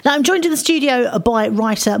Now, I'm joined in the studio by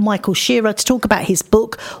writer Michael Shearer to talk about his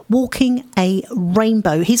book, Walking a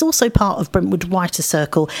Rainbow. He's also part of Brentwood Writer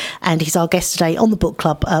Circle, and he's our guest today on the book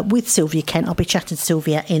club with Sylvia Kent. I'll be chatting to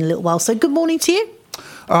Sylvia in a little while. So good morning to you.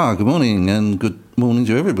 Good morning, and good morning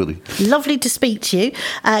to everybody. Lovely to speak to you.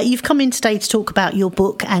 You've come in today to talk about your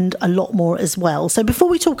book and a lot more as well. So before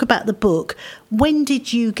we talk about the book, when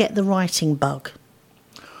did you get the writing bug?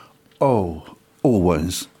 Oh,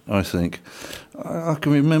 always, I think. I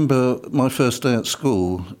can remember my first day at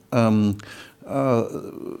school. The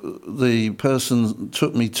person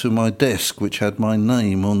took me to my desk, which had my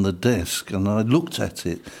name on the desk, and I looked at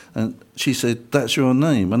it, and she said, "That's your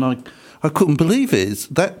name," and I couldn't believe it.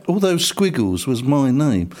 All those squiggles was my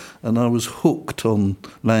name, and I was hooked on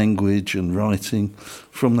language and writing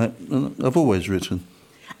from that. I've always written.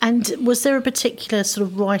 And was there a particular sort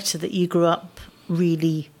of writer that you grew up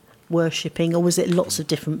really worshipping, or was it lots of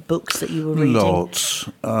different books that you were reading? Lots,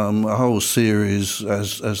 a whole series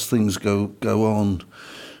as things go on.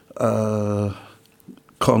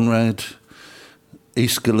 Conrad,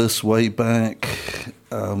 Aeschylus way back.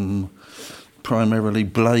 Primarily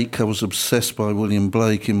Blake. I was obsessed by William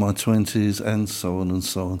Blake in my 20s, and so on and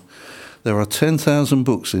so on. There are 10,000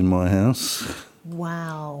 books in my house.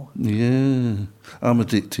 Wow. Yeah, I'm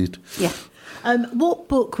addicted. Yeah. What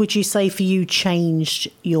book would you say for you changed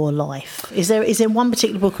your life? Is there one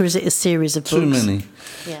particular book, or is it a series of books? Too many.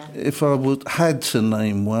 Yeah. If I had to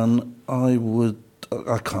name one, I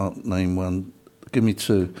can't name one. Give me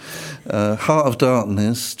two. Heart of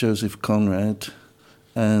Darkness, Joseph Conrad,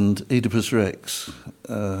 and Oedipus Rex.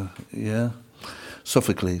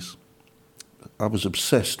 Sophocles. I was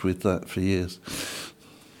obsessed with that for years.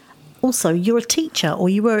 Also, you're a teacher, or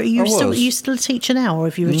are you still a teacher now, or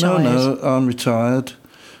have you retired? No, I'm retired,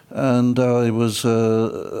 and I was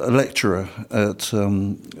a lecturer at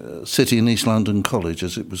City and East London College,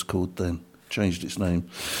 as it was called then. Changed its name.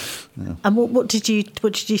 Yeah. And what did you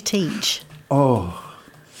teach? Oh,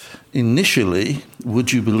 initially,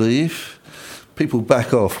 would you believe? People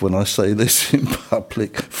back off when I say this in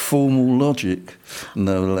public. Formal logic,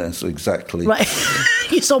 no less, exactly. Right,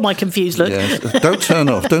 you saw my confused look. Yes. Don't turn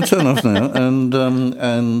off now. And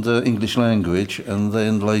English language, and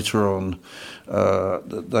then later on,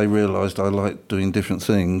 they realised I liked doing different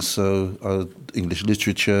things. So English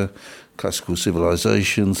literature, classical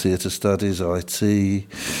civilization, theatre studies, IT,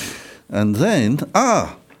 and then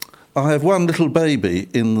I have one little baby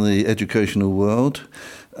in the educational world.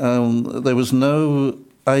 There was no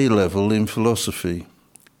A-level in philosophy,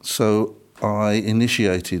 so I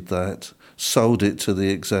initiated that, sold it to the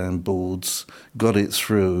exam boards, got it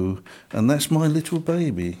through, and that's my little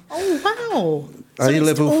baby. Oh, wow.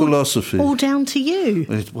 A-level philosophy. All down to you.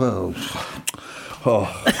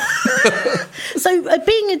 So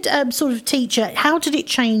being a sort of teacher, how did it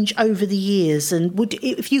change over the years? And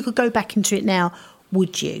if you could go back into it now,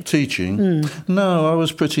 would you? Teaching? No, I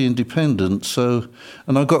was pretty independent,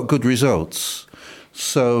 and I got good results.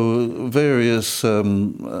 So various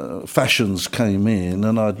fashions came in,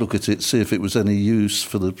 and I'd look at it, see if it was any use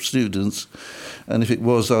for the students, and if it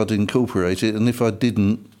was, I'd incorporate it. And if I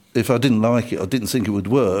didn't like it, I didn't think it would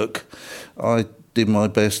work, I did my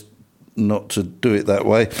best not to do it that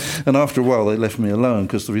way. And after a while, they left me alone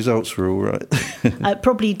because the results were all right.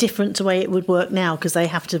 Probably different to the way it would work now, because they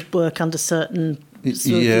have to work under certain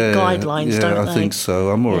guidelines, don't they? I think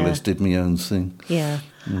so. I more or less did my own thing. Yeah.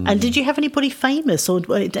 And did you have anybody famous, or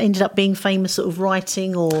it ended up being famous sort of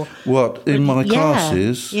writing, or what in my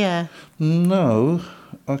classes? Yeah. No,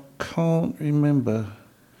 I can't remember.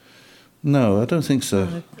 No, I don't think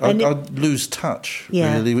so. No. I'd lose touch,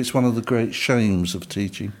 really. It's one of the great shames of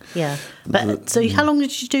teaching. Yeah. So how long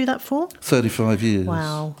did you do that for? 35 years.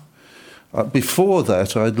 Wow. Before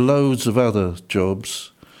that, I had loads of other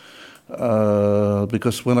jobs.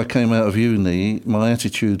 Because when I came out of uni, my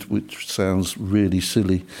attitude, which sounds really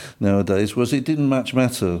silly nowadays, was it didn't much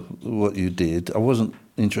matter what you did. I wasn't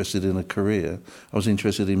interested in a career. I was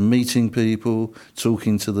interested in meeting people,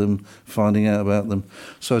 talking to them, finding out about them.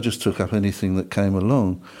 So I just took up anything that came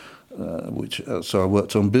along. So I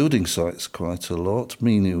worked on building sites quite a lot,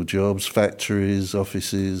 menial jobs, factories,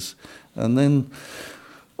 offices, and then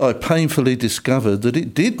I painfully discovered that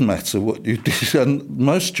it did matter what you did, and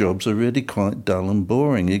most jobs are really quite dull and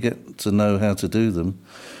boring. You get to know how to do them,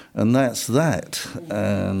 and that's that.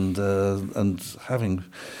 And having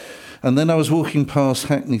And then I was walking past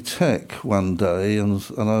Hackney Tech one day, and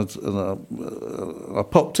I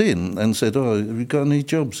popped in and said, "Oh, have you got any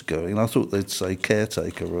jobs going?" I thought they'd say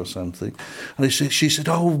caretaker or something. And she said,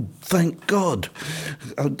 "Oh, thank God.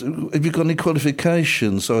 Have you got any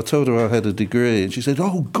qualifications?" So I told her I had a degree, and she said,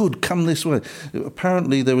 "Oh, good, come this way."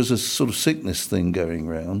 Apparently there was a sort of sickness thing going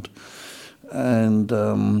round, and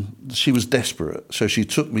she was desperate. So she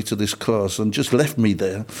took me to this class and just left me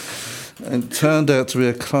there. And it turned out to be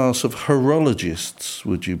a class of horologists,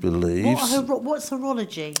 would you believe? What's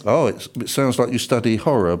horology? Oh, it sounds like you study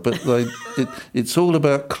horror, but it's all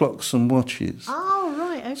about clocks and watches. Oh,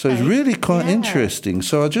 right, okay. So it's really quite interesting.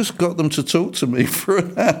 So I just got them to talk to me for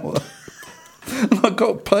an hour. And I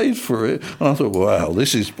got paid for it. And I thought, wow,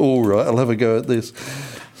 this is all right. I'll have a go at this.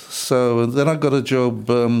 So then I got a job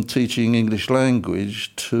teaching English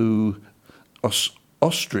language to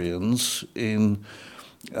Austrians in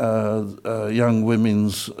Young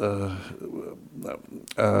Women's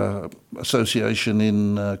Association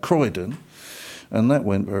in Croydon, and that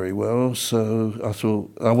went very well. So I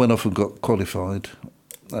thought I went off and got qualified,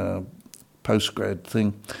 postgrad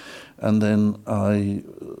thing, and then I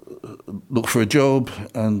looked for a job,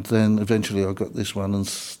 and then eventually I got this one and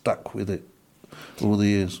stuck with it all the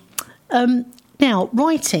years. Now,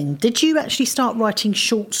 writing. Did you actually start writing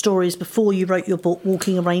short stories before you wrote your book,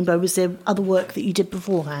 Walking a Rainbow? Was there other work that you did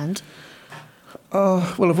beforehand?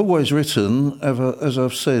 Well, I've always written, as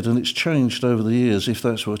I've said, and it's changed over the years, if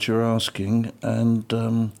that's what you're asking. And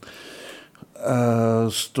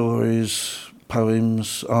stories,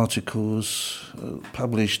 poems, articles,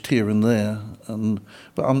 published here and there.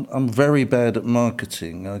 But I'm very bad at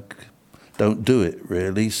marketing. I don't do it,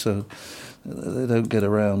 really, so they don't get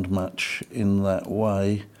around much in that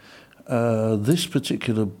way. This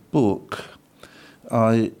particular book,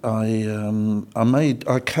 I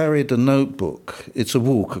carried a notebook. It's a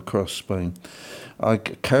walk across Spain. I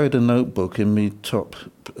carried a notebook in my top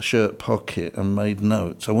shirt pocket and made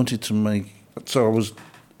notes. I wanted to make, so I was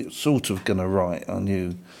sort of going to write, I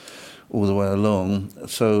knew, all the way along.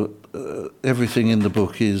 So everything in the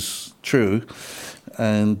book is true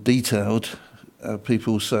and detailed.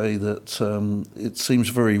 People say that it seems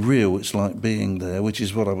very real. It's like being there, which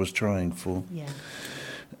is what I was trying for. Yeah.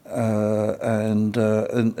 And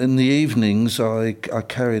in the evenings, I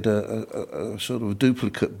carried a sort of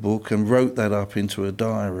duplicate book and wrote that up into a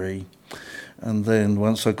diary. And then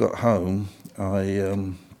once I got home,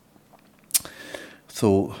 I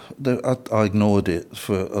thought that I ignored it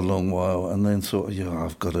for a long while, and then thought, yeah,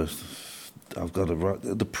 I've got to write.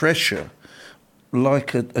 The pressure,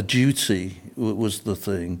 like a duty, was the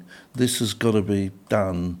thing. This has got to be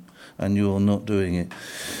done, and you're not doing it.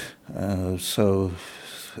 So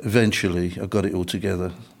eventually I got it all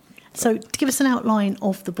together. So give us an outline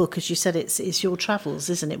of the book. As you said, it's your travels,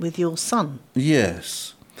 isn't it, with your son?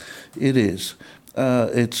 Yes, it is.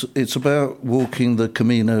 It's about walking the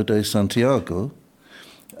Camino de Santiago,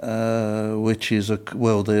 which is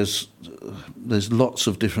there's lots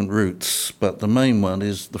of different routes, but the main one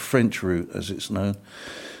is the French route, as it's known.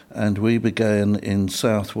 And we began in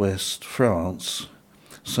southwest France,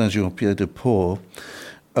 Saint-Jean-Pied-de-Port,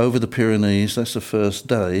 over the Pyrenees. That's the first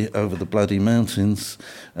day, over the bloody mountains,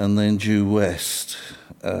 and then due west,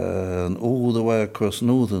 and all the way across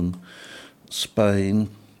northern Spain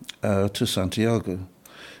to Santiago.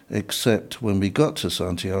 Except when we got to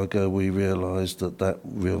Santiago, we realised that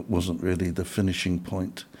wasn't really the finishing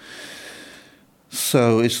point.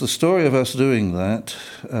 So it's the story of us doing that,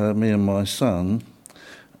 me and my son.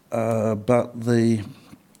 So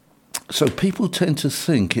people tend to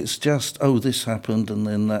think it's just, oh, this happened and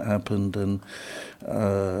then that happened, and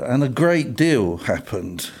a great deal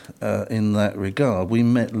happened in that regard. We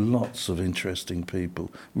met lots of interesting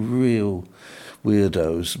people, real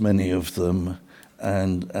weirdos, many of them,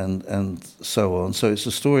 and so on. So it's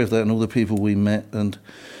the story of that and all the people we met and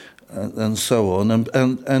so on.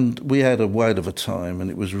 And we had a whale of a time,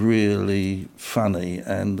 and it was really funny.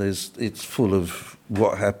 And it's full of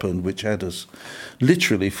what happened, which had us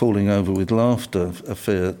literally falling over with laughter a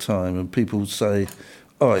fair time. And people say,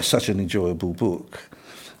 "Oh, it's such an enjoyable book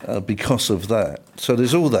because of that." So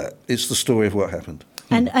there's all that. It's the story of what happened.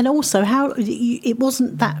 And also how it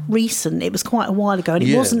wasn't that recent. It was quite a while ago, and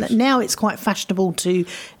it wasn't. Now it's quite fashionable to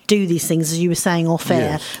do these things, as you were saying off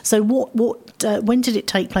air. Yes. So when did it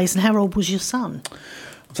take place, and how old was your son?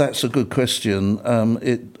 That's a good question.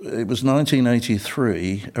 It was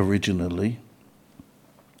 1983 originally,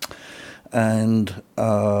 and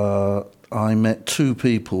I met two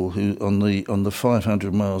people who on the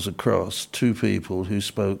 500 miles across, two people who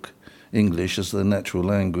spoke English as their natural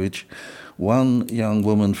language. One young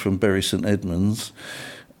woman from Bury St Edmunds,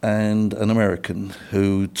 and an American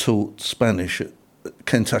who taught Spanish at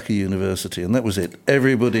Kentucky University, and that was it.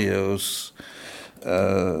 Everybody else,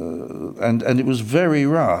 and it was very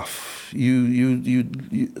rough.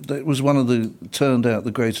 That was one of turned out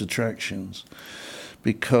the great attractions,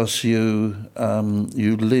 because you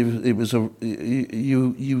live. It was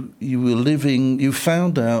you were living. You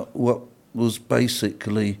found out what was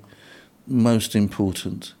basically most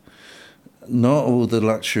important. Not all the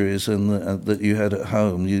luxuries that you had at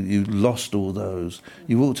home. You lost all those.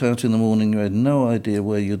 You walked out in the morning. You had no idea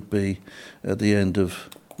where you'd be at the end of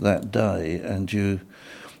that day, and you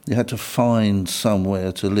had to find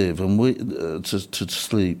somewhere to live and to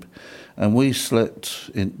sleep. And we slept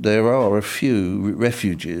in. There are a few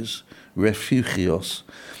refugios,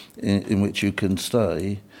 in which you can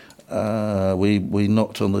stay. We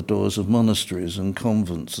knocked on the doors of monasteries and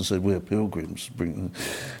convents and said, we're pilgrims.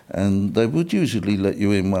 And they would usually let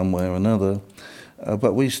you in one way or another.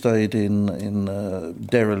 But we stayed in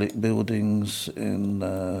derelict buildings, in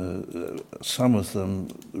some of them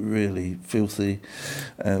really filthy.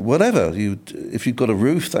 Whatever, if you got a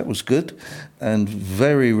roof, that was good. And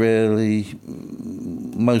very rarely,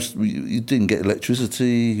 you didn't get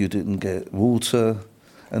electricity, you didn't get water.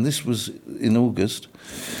 And this was in August.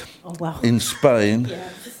 Oh, wow. In Spain, Yeah.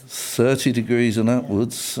 30 degrees and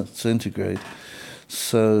upwards centigrade.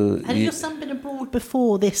 So had your son been abroad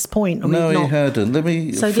before this point? Or no, not? he hadn't. Let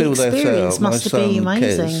me so fill that out. So the experience must have been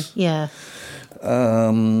amazing. Kez, yeah.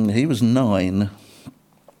 He was 9,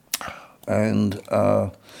 and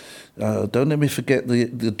don't let me forget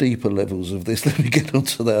the deeper levels of this. Let me get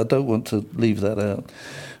onto that. I don't want to leave that out.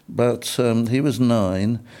 But he was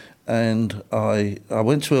 9. And I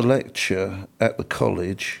went to a lecture at the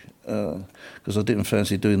college because I didn't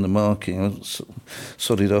fancy doing the marking. I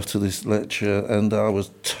sodded off to this lecture, and I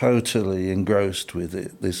was totally engrossed with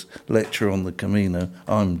it. This lecture on the Camino,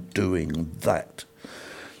 I'm doing that.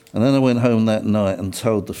 And then I went home that night and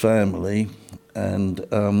told the family, and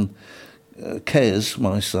Kez,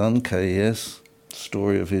 my son, K-E-S,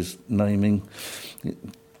 story of his naming,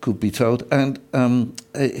 could be told, and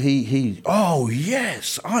he oh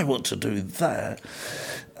yes, I want to do that.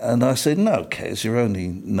 And I said, no, Kez, you're only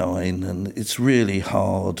 9, and it's really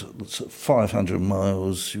hard. It's 500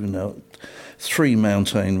 miles, 3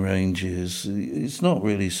 mountain ranges. It's not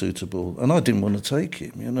really suitable. And I didn't want to take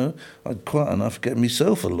him, I'd quite enough get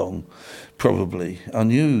myself along, probably. I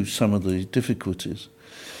knew some of the difficulties.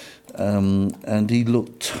 And he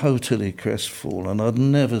looked totally crestfallen. I'd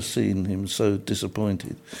never seen him so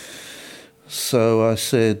disappointed. So I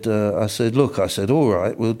said, look, all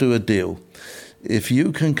right, we'll do a deal. If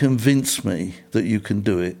you can convince me that you can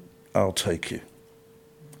do it, I'll take you.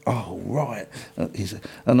 Oh, right. He said,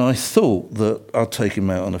 and I thought that I'd take him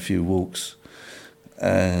out on a few walks,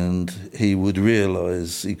 and he would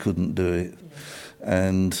realise he couldn't do it,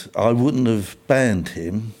 and I wouldn't have banned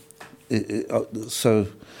him. And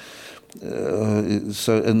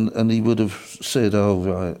he would have said, oh,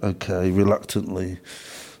 right, okay, reluctantly.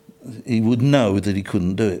 He would know that he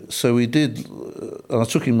couldn't do it. So he did. I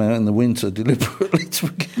took him out in the winter deliberately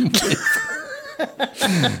to begin with.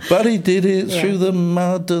 But he did it through the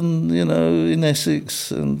mud and, in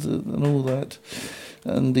Essex and all that.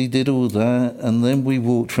 And he did all that. And then we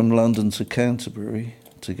walked from London to Canterbury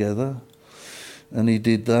together. And he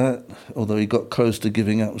did that, although he got close to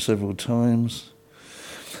giving up several times.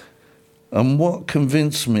 And what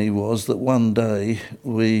convinced me was that one day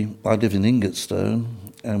I live in Ingatstone,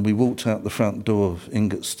 and we walked out the front door of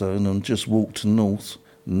Ingatstone and just walked north,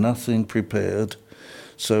 nothing prepared.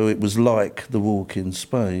 So it was like the walk in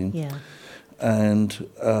Spain. Yeah. And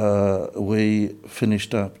we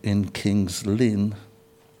finished up in King's Lynn,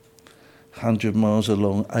 100 miles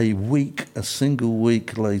along, a single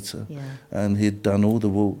week later. Yeah. And he'd done all the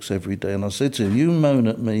walks every day. And I said to him, you moan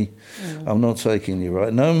at me, I'm not taking you,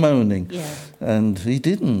 right? No moaning. Yeah. And he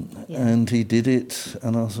didn't. Yeah. And he did it.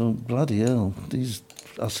 And I thought, bloody hell,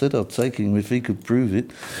 I said I'd take him if he could prove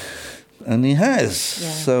it. And he has.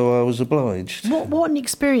 Yeah. So I was obliged. What an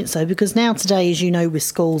experience, though, because now today, as you know, with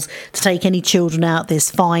schools, to take any children out,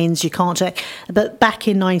 there's fines, you can't take. But back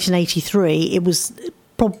in 1983, it was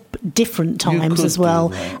different times as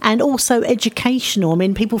well, and also educational. I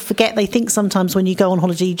mean, people forget, they think sometimes when you go on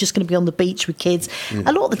holiday you're just going to be on the beach with kids.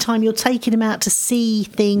 A lot of the time you're taking them out to see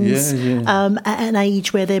things at an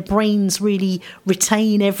age where their brains really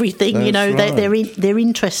retain everything. That's right. They're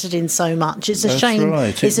interested in so much. It's a shame.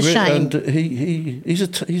 Right. It's a shame. And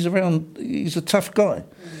he's a tough guy.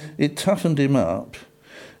 It toughened him up.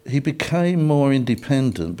 he became more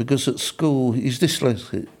independent because at school he's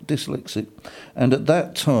dyslexic, and at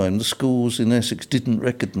that time the schools in Essex didn't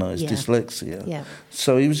recognise dyslexia. Yeah.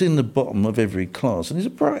 So he was in the bottom of every class, and he's a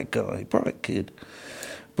bright guy, bright kid.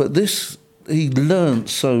 But he learnt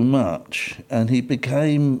so much, and he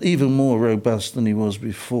became even more robust than he was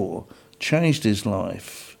before, changed his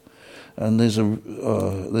life. And there's a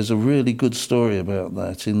really good story about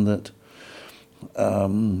that, in that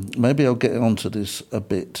maybe I'll get onto this a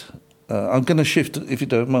bit. I'm going to shift, if you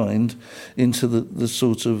don't mind, into the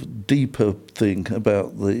sort of deeper thing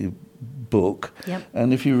about the book. Yep.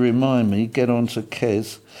 And if you remind me, get on to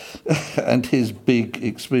Kes and his big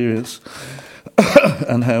experience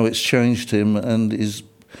and how it's changed him and is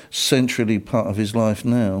centrally part of his life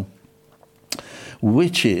now,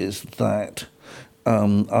 which is that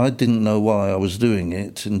I didn't know why I was doing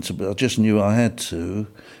it, I just knew I had to,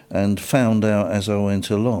 and found out as I went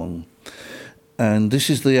along. And this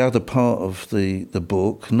is the other part of the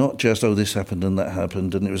book, not just, this happened and that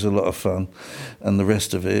happened, and it was a lot of fun, and the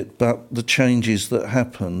rest of it, but the changes that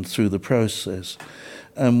happened through the process.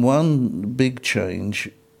 And one big change,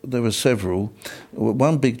 there were several,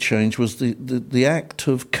 one big change was the act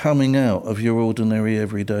of coming out of your ordinary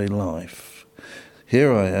everyday life.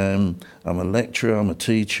 Here I am, I'm a lecturer, I'm a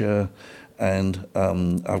teacher, and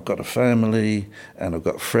I've got a family, and I've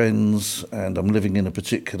got friends, and I'm living in a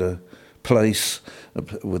particular place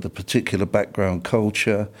with a particular background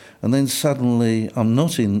culture, and then suddenly I'm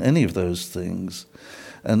not in any of those things.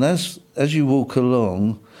 And as you walk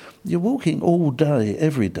along, you're walking all day,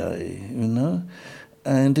 every day,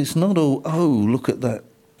 and it's not all, look at that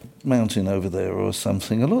mountain over there or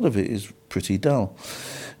something. A lot of it is pretty dull.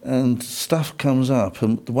 And stuff comes up,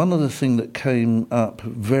 and one of the things that came up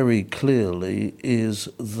very clearly is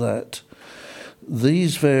that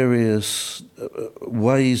these various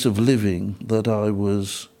ways of living that I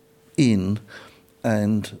was in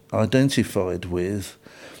and identified with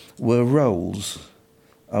were roles.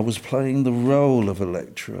 I was playing the role of a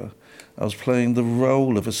lecturer. I was playing the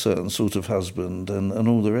role of a certain sort of husband and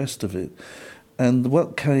all the rest of it. And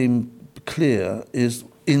what came clear is,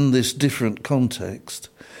 in this different context,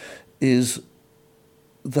 is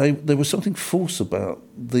there was something false about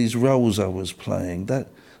these roles I was playing. That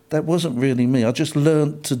wasn't really me. I just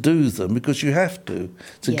learnt to do them because you have to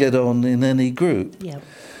get on in any group. Yeah.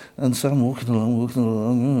 And so I'm walking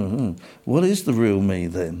along. What is the real me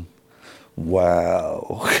then?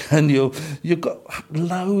 Wow. And you've got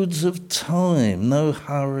loads of time, no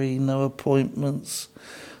hurry, no appointments,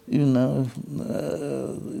 to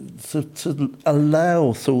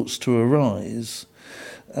allow thoughts to arise.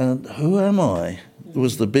 And who am I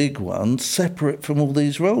was the big one, separate from all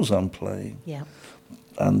these roles I'm playing. Yeah.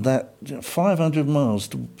 And that 500 miles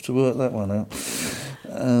to work that one out.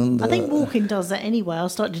 And I think walking does that anyway. I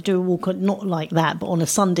started to do a walk, not like that, but on a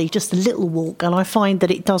Sunday, just a little walk, and I find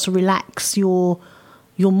that it does relax your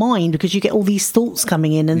mind, because you get all these thoughts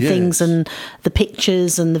coming in and things, and the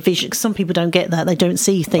pictures and the vision. Some people don't get that; they don't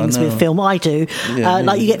see things with film. I do.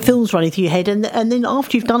 You get films running through your head, and then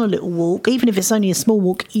after you've done a little walk, even if it's only a small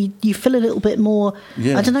walk, you feel a little bit more,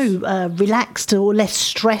 I don't know, relaxed or less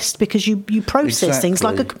stressed, because you process things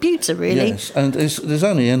like a computer, really. Yes, and there's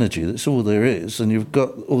only energy. That's all there is, and you've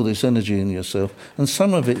got all this energy in yourself, and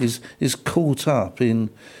some of it is caught up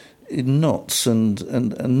in knots and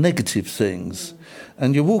negative things.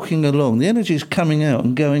 And you're walking along, the energy is coming out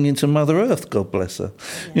and going into Mother Earth, God bless her,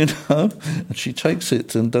 and she takes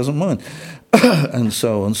it and doesn't mind, and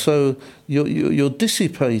so on. So you're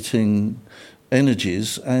dissipating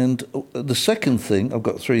energies. And the second thing, I've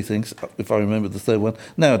got three things, if I remember the third one.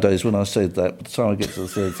 Nowadays, when I said that, by the time I get to the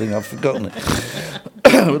third thing, I've forgotten it.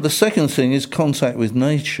 But the second thing is contact with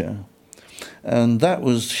nature. And that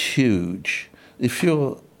was huge. If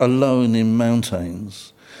you're alone in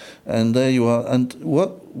mountains, and there you are, and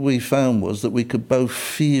what we found was that we could both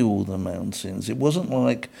feel the mountains. It wasn't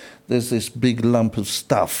like there's this big lump of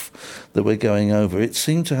stuff that we're going over. It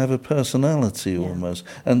seemed to have a personality almost,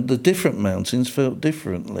 and the different mountains felt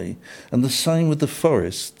differently, and the same with the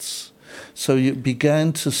forests. So you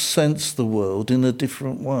began to sense the world in a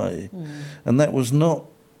different way, and that was not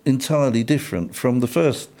entirely different from the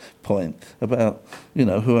first point about,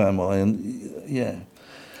 who am I, and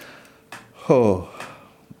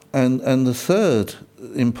And the third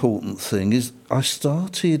important thing is I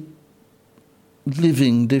started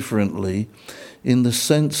living differently, in the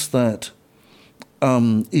sense that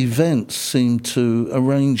events seemed to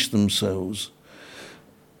arrange themselves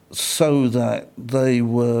so that they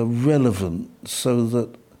were relevant, so that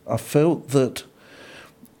I felt that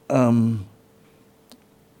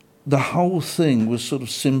the whole thing was sort of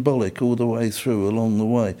symbolic all the way through, along the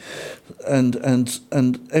way, and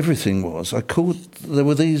everything was. There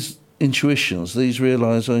were these intuitions, these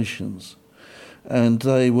realizations, and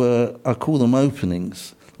I call them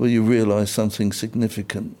openings, where you realise something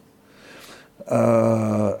significant.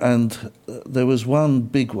 And there was one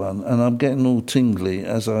big one, and I'm getting all tingly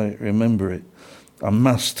as I remember it. I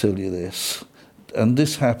must tell you this. And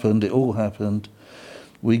this happened, it all happened.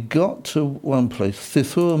 We got to one place,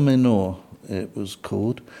 Thithur Menor it was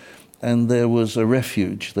called, and there was a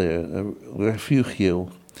refuge there, a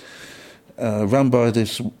refugio, run by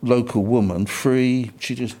this local woman, free.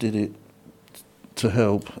 She just did it to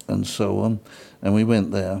help and so on. And we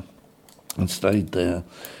went there and stayed there.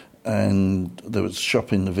 And there was a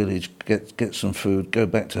shop in the village, get some food, go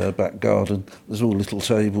back to her back garden. There's all little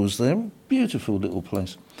tables there, beautiful little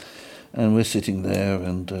place. And we're sitting there,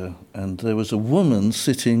 and there was a woman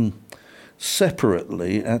sitting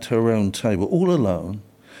separately at her own table, all alone,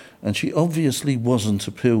 and she obviously wasn't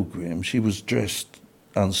a pilgrim. She was dressed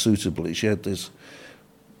unsuitably. She had this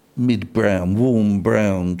mid-brown, warm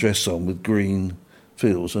brown dress on with green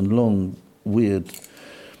frills and long, weird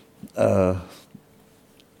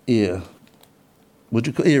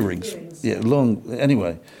earrings. Yeah, long.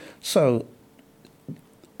 Anyway, so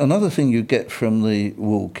another thing you get from the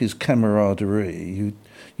walk is camaraderie.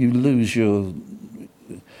 You lose your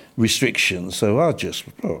restrictions. So I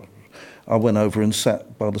went over and sat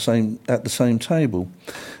at the same table,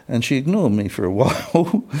 and she ignored me for a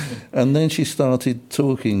while, and then she started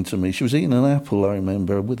talking to me. She was eating an apple, I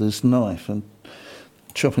remember, with this knife and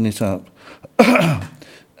chopping it up.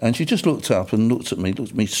 And she just looked up and looked at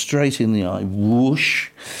me straight in the eye, whoosh,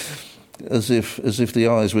 as if the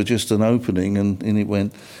eyes were just an opening, and in it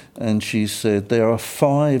went. And she said, "There are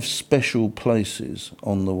 5 special places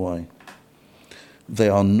on the way. They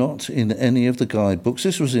are not in any of the guidebooks."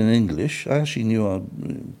 This was in English. I actually knew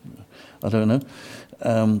I don't know.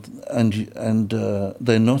 And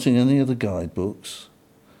they're not in any of the guidebooks,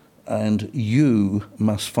 and you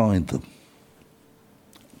must find them.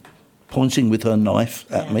 Pointing with her knife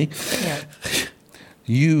at me. Yeah.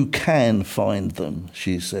 "You can find them,"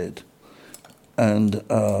 she said. And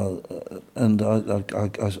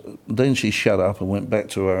then she shut up and went back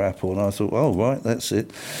to her apple, and I thought, oh, right, that's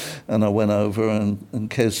it. And I went over, and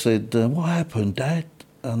Kez said, "What happened, Dad?"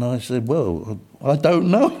 And I said, "Well, I don't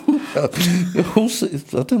know." I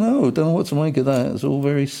don't know what to make of that. It's all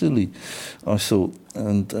very silly, I thought.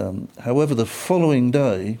 And however, the following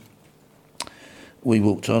day, we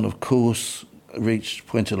walked on, of course, reached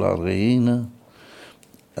Puente la Reina,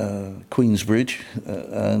 Queensbridge,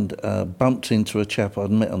 and bumped into a chap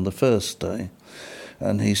I'd met on the first day.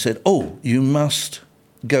 And he said, "Oh, you must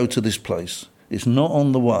go to this place. It's not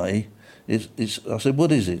on the way. I said,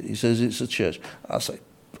 "What is it?" He says, "It's a church." I say,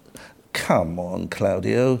 "Come on,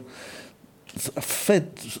 Claudio.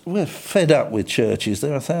 We're fed up with churches.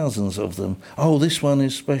 There are thousands of them." "Oh, this one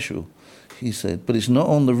is special," he said, "but it's not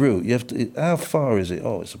on the route. You have to. How far is it?"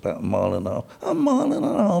 "Oh, it's about a mile and a half." "A mile and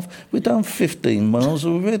a half? We've done 15 miles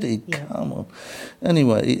already. Yeah. Come on."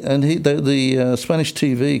 Anyway, and the Spanish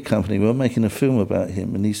TV company were making a film about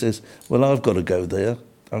him, and he says, "Well, I've got to go there.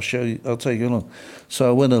 I'll show you. I'll take you along." So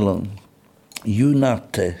I went along.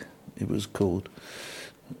 Eunate, it was called,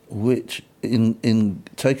 which in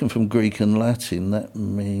taken from Greek and Latin, that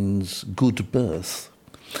means good birth.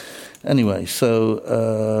 Anyway,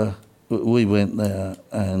 so we went there,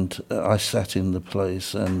 and I sat in the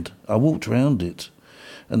place, and I walked around it,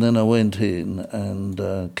 and then I went in, and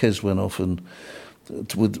Kez went off and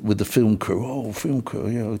with the film crew. "Oh, film crew,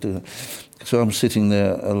 yeah, I'll do that." So I'm sitting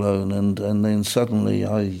there alone, and then suddenly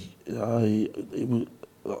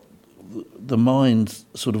the mind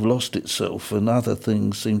sort of lost itself, and other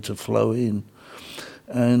things seemed to flow in,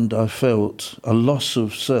 and I felt a loss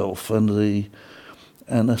of self and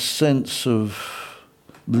a sense of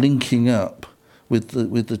linking up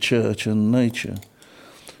with the church and nature,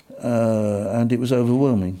 and it was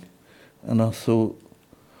overwhelming. And I thought,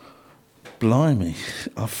 blimey,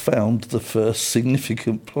 I found the first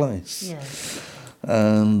significant place. Yes.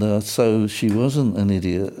 And so she wasn't an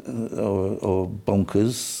idiot or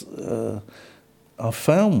bonkers. I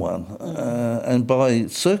found one, and by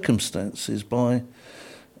circumstances,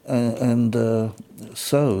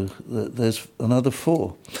 so there's another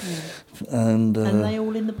 4. And they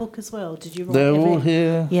all in the book as well? Did you write they're all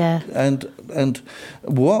here. Yeah. And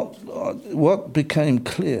what became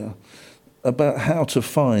clear about how to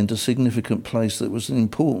find a significant place that was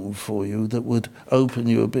important for you, that would open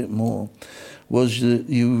you a bit more, was that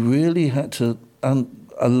you really had to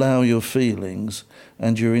allow your feelings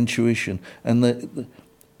and your intuition, and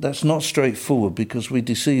that's not straightforward because we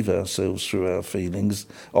deceive ourselves through our feelings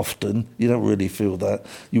often. You don't really feel that.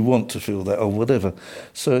 You want to feel that or whatever.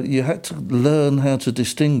 So you had to learn how to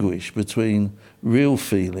distinguish between real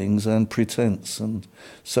feelings and pretense. And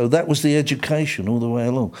so that was the education all the way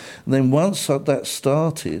along. And then once that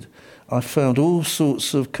started, I found all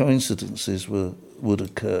sorts of coincidences would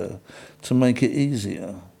occur to make it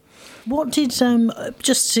easier. What did,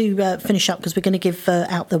 just to finish up, because we're going to give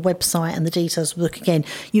out the website and the details of the book again,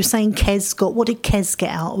 you were saying what did Kez get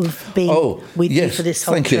out of being with you for this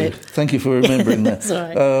whole trip? Thank you for remembering that. That's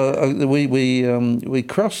all right. We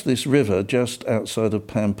crossed this river just outside of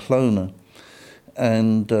Pamplona,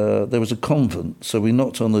 and there was a convent, so we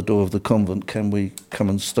knocked on the door of the convent, can we come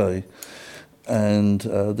and stay? And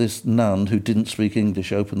this nun who didn't speak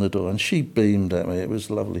English opened the door, and she beamed at me. It was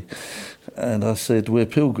lovely. And I said, "We're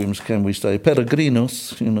pilgrims, can we stay?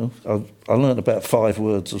 Peregrinos," I learned about 5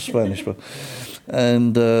 words of Spanish.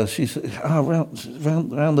 And she said,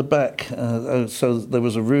 round the back. So there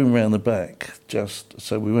was a room round the back,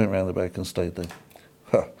 so we went round the back and stayed there.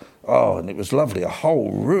 Huh. Oh, and it was lovely, a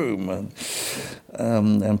whole room and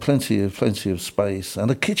plenty of space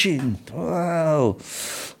and a kitchen. Wow.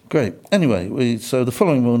 Great. Anyway, so the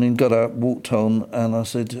following morning, got up, walked on, and I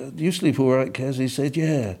said, "Do you sleep all right, Kez?" He said,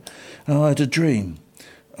 "Yeah." And I had a dream.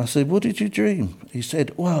 I said, "What did you dream?" He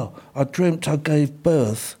said, "Well, I dreamt I gave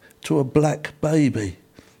birth to a black baby."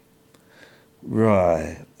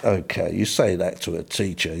 Right. Okay, you say that to a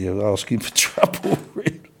teacher, you're asking for trouble,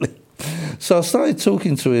 really. So I started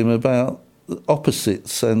talking to him about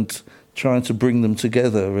opposites and trying to bring them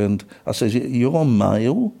together, and I said, "You're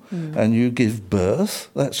male and you give birth.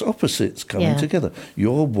 That's opposites coming together.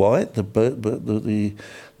 You're white, the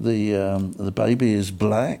baby is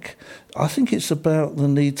black. I think it's about the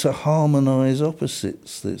need to harmonise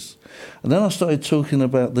opposites." This, and then I started talking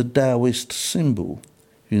about the Taoist symbol.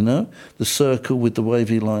 The circle with the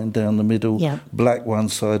wavy line down the middle, black one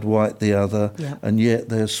side, white the other, and yet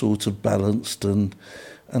they're sort of balanced.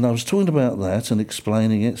 And I was talking about that and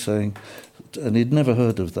explaining it, saying, and he'd never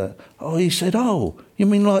heard of that. Oh, he said, "Oh, you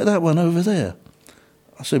mean like that one over there?"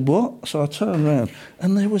 I said, "What?" So I turned around,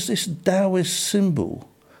 and there was this Taoist symbol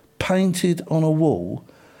painted on a wall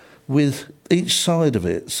with each side of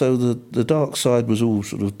it. So the dark side was all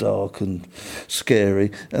sort of dark and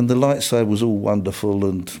scary, and the light side was all wonderful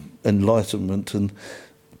and enlightenment, and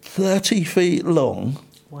 30 feet long,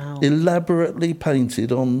 elaborately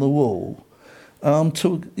painted on the wall.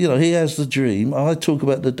 He has the dream. I talk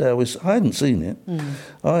about the Taoist. I hadn't seen it.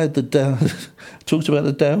 I had talked about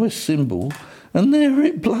the Taoist symbol, and there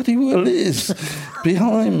it bloody well is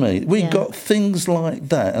behind me. We got things like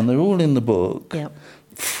that, and they're all in the book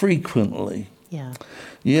frequently.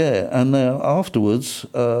 Yeah, and afterwards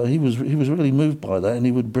he was really moved by that, and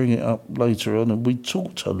he would bring it up later on, and we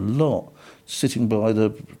talked a lot, sitting by the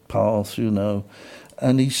path,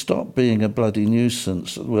 And he stopped being a bloody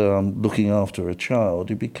nuisance where I'm looking after a child.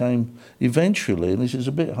 He became, eventually, and this is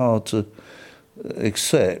a bit hard to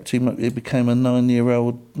accept, he became a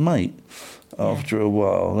 9-year-old mate after a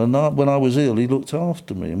while. And when I was ill, he looked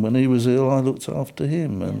after me. And when he was ill, I looked after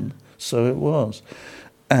him. And so it was.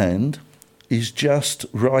 And he's just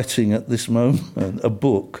writing at this moment a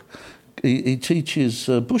book. He teaches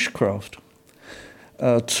bushcraft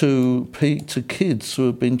to kids who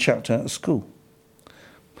have been chucked out of school.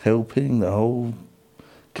 Helping, the whole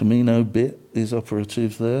Camino bit is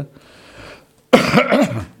operative there.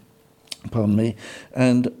 Pardon me.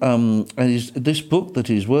 And this book that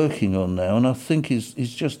he's working on now, and I think he's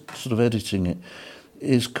just sort of editing it,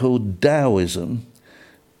 is called Taoism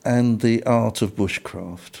and the Art of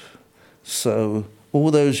Bushcraft. So all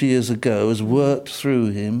those years ago has worked through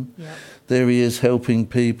him. Yep. There he is helping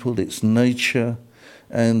people. It's nature,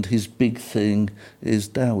 and his big thing is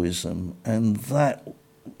Taoism. And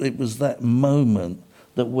it was that moment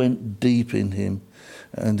that went deep in him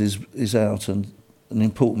and is out and an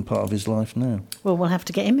important part of his life now. Well, we'll have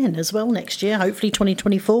to get him in as well next year, hopefully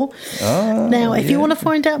 2024. Now, if you want to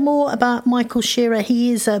find out more about Michael Shearer,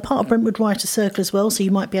 he is part of Brentwood Writer Circle as well, so you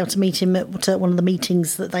might be able to meet him at one of the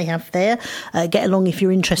meetings that they have there. Get along if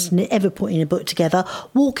you're interested in ever putting a book together.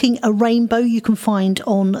 Walking a Rainbow, you can find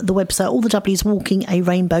on the website, all the W's,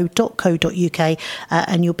 walkingarainbow.co.uk,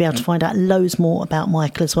 and you'll be able to find out loads more about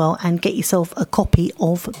Michael as well and get yourself a copy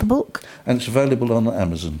of the book. And it's available on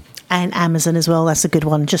Amazon. And Amazon as well. That's a good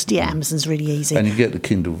one. Just, Amazon's really easy. And you get the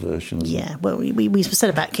Kindle version. Yeah, well, we said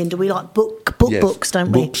about Kindle. We like books,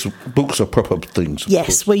 don't we? Books are proper things.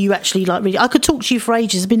 Yes, where you actually like reading. I could talk to you for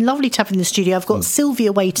ages. It's been lovely to have you in the studio. I've got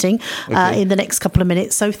Sylvia waiting in the next couple of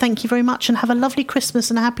minutes. So thank you very much and have a lovely Christmas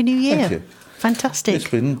and a Happy New Year. Thank you. Fantastic. It's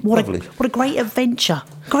been lovely. What a great adventure.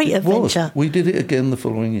 Great adventure. We did it again the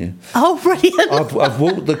following year. Oh, brilliant. I've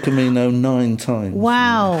walked the Camino 9 times.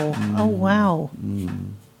 Wow. Oh, wow.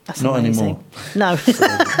 That's Not amazing. anymore. No.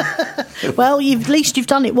 Well, at least you've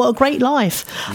done it. What a great life.